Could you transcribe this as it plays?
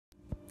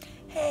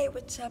Hey,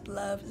 what's up,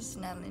 love? This is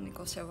Natalie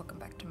Nichols here. Welcome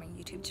back to my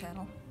YouTube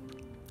channel.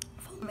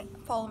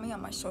 Follow me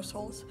on my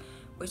socials,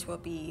 which will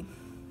be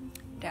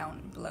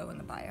down below in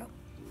the bio.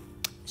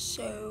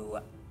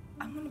 So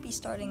I'm gonna be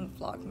starting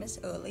Vlogmas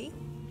early.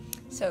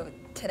 So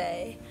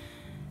today,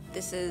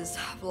 this is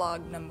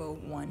vlog number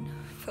 1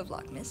 for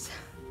Vlogmas.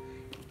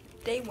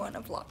 Day 1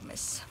 of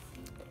Vlogmas.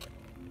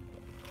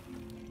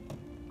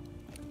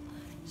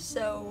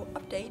 So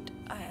update,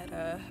 I had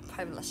a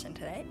private lesson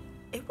today.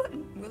 It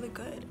went really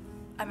good.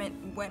 I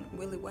mean, went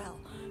really well.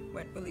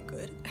 Went really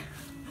good.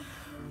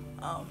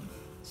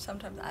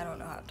 Sometimes I don't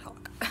know how to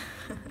talk.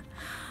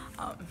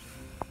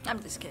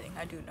 I'm just kidding.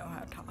 I do know how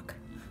to talk.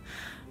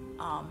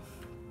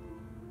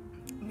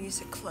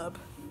 Music club.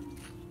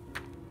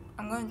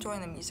 I'm going to join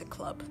the music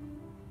club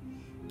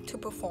to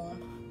perform.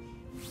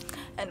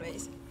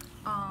 Anyways,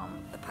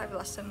 the private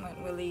lesson went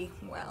really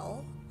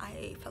well.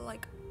 I feel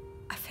like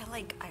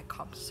I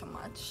accomplished so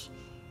much.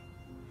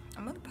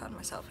 I'm really proud of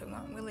myself. It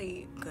went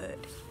really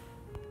good.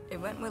 It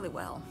went really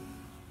well.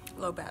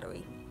 Low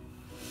battery.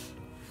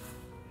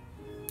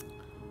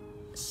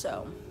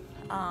 So,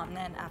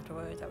 then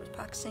afterwards I was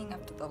practicing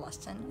after the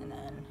lesson, and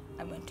then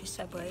I went to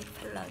Subway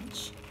for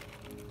lunch.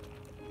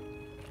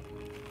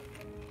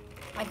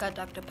 I got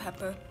Dr.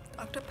 Pepper.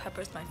 Dr. Pepper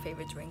is my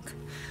favorite drink,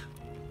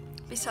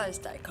 besides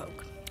Diet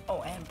Coke.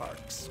 Oh, and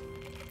Barks.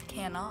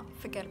 Cannot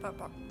forget about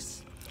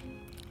Barks.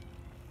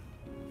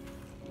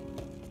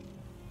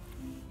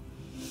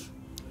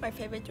 My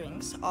favorite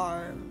drinks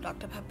are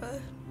Dr.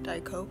 Pepper,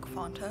 Diet Coke,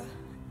 Fanta,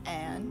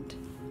 and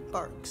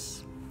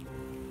Barks.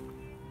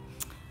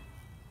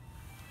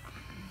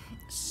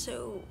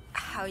 So,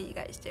 how are you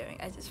guys doing?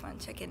 I just want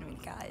to check in with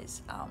you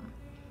guys.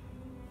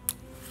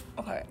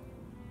 Okay,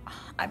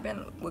 I've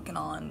been working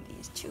on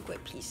these 2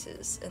 great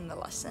pieces in the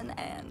lesson,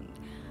 and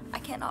I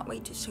cannot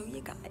wait to show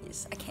you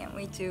guys. I can't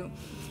wait to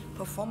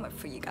perform it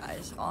for you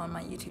guys on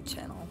my YouTube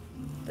channel.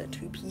 The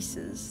 2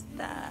 pieces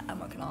that I'm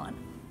working on.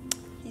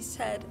 He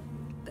said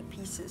the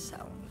pieces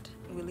sound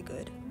really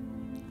good.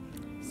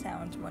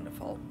 Sounds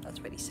wonderful.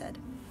 That's what he said.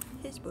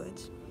 His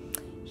words.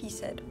 He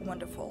said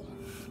wonderful.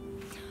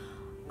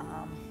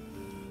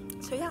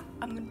 So yeah,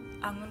 I'm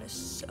gonna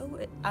sew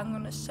it. I'm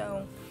gonna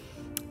sew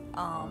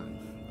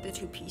the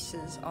 2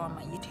 pieces on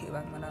my YouTube.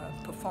 I'm gonna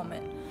perform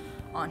it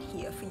on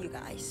here for you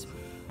guys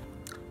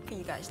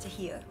to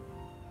hear.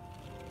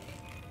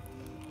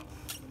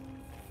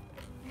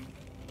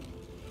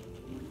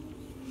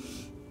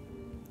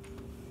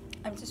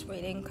 I'm just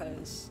waiting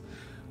because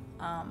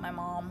my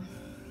mom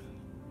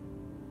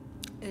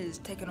is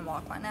taking a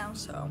walk right now,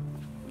 so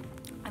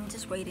I'm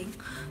just waiting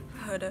for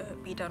her to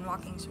be done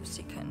walking so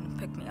she can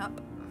pick me up.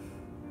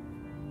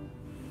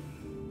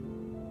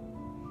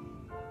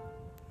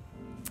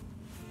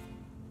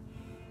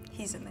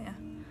 He's in there.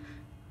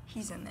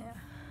 He's in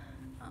there.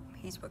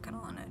 He's working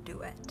on a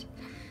duet.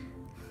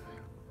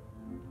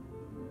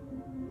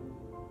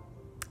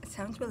 It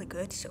sounds really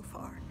good so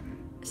far.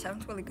 It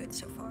sounds really good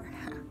so far.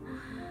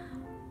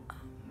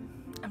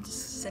 I'm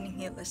just sitting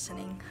here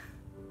listening.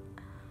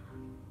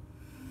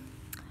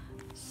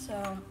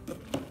 So,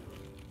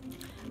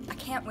 I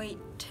can't wait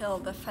till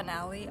the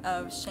finale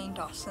of Shane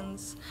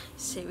Dawson's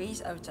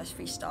series of Just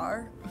Free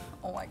Star.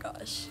 Oh my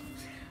gosh.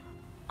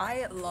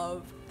 I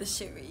love the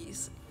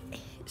series.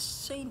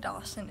 Shane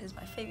Dawson is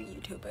my favorite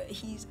YouTuber.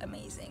 He's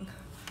amazing.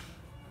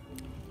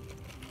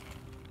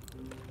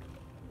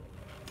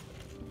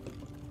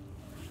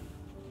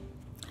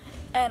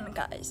 And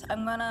guys,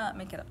 I'm gonna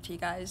make it up to you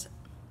guys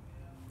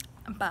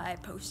by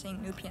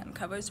posting new piano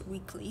covers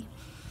weekly.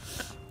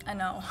 I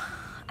know,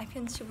 I've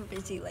been super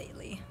busy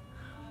lately.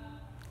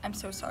 I'm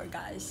so sorry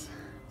guys,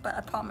 but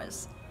I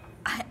promise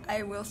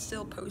I will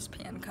still post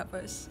piano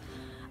covers.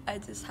 I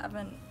just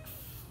haven't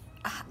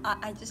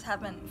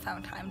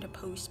found time to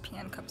post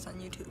piano covers on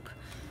YouTube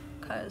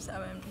because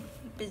I'm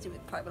busy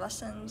with private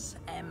lessons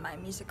and my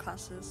music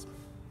classes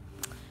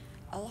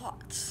a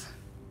lot.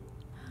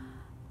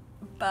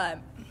 But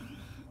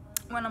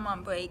when I'm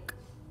on break,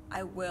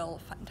 I will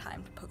find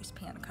time to post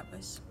piano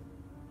covers.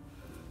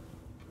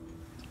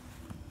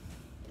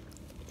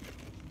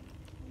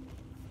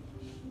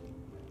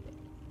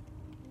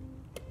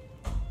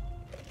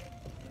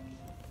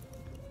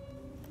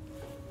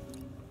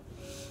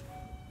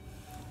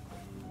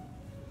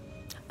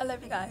 I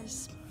love you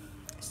guys.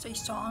 Stay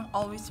strong.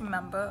 Always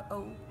remember,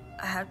 oh,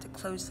 I have to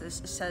close this.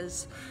 It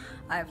says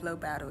I have low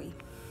battery.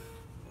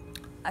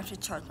 I have to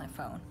charge my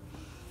phone.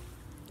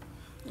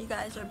 You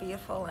guys are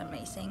beautiful and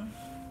amazing.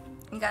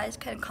 You guys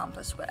can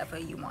accomplish whatever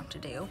you want to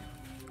do,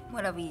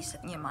 whatever you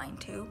set your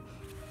mind to.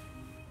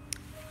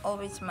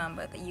 Always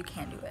remember that you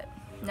can do it.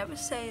 Never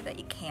say that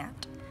you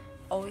can't.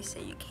 Always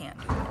say you can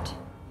do it.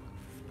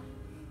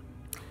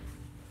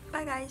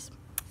 Bye guys.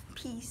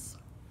 Peace.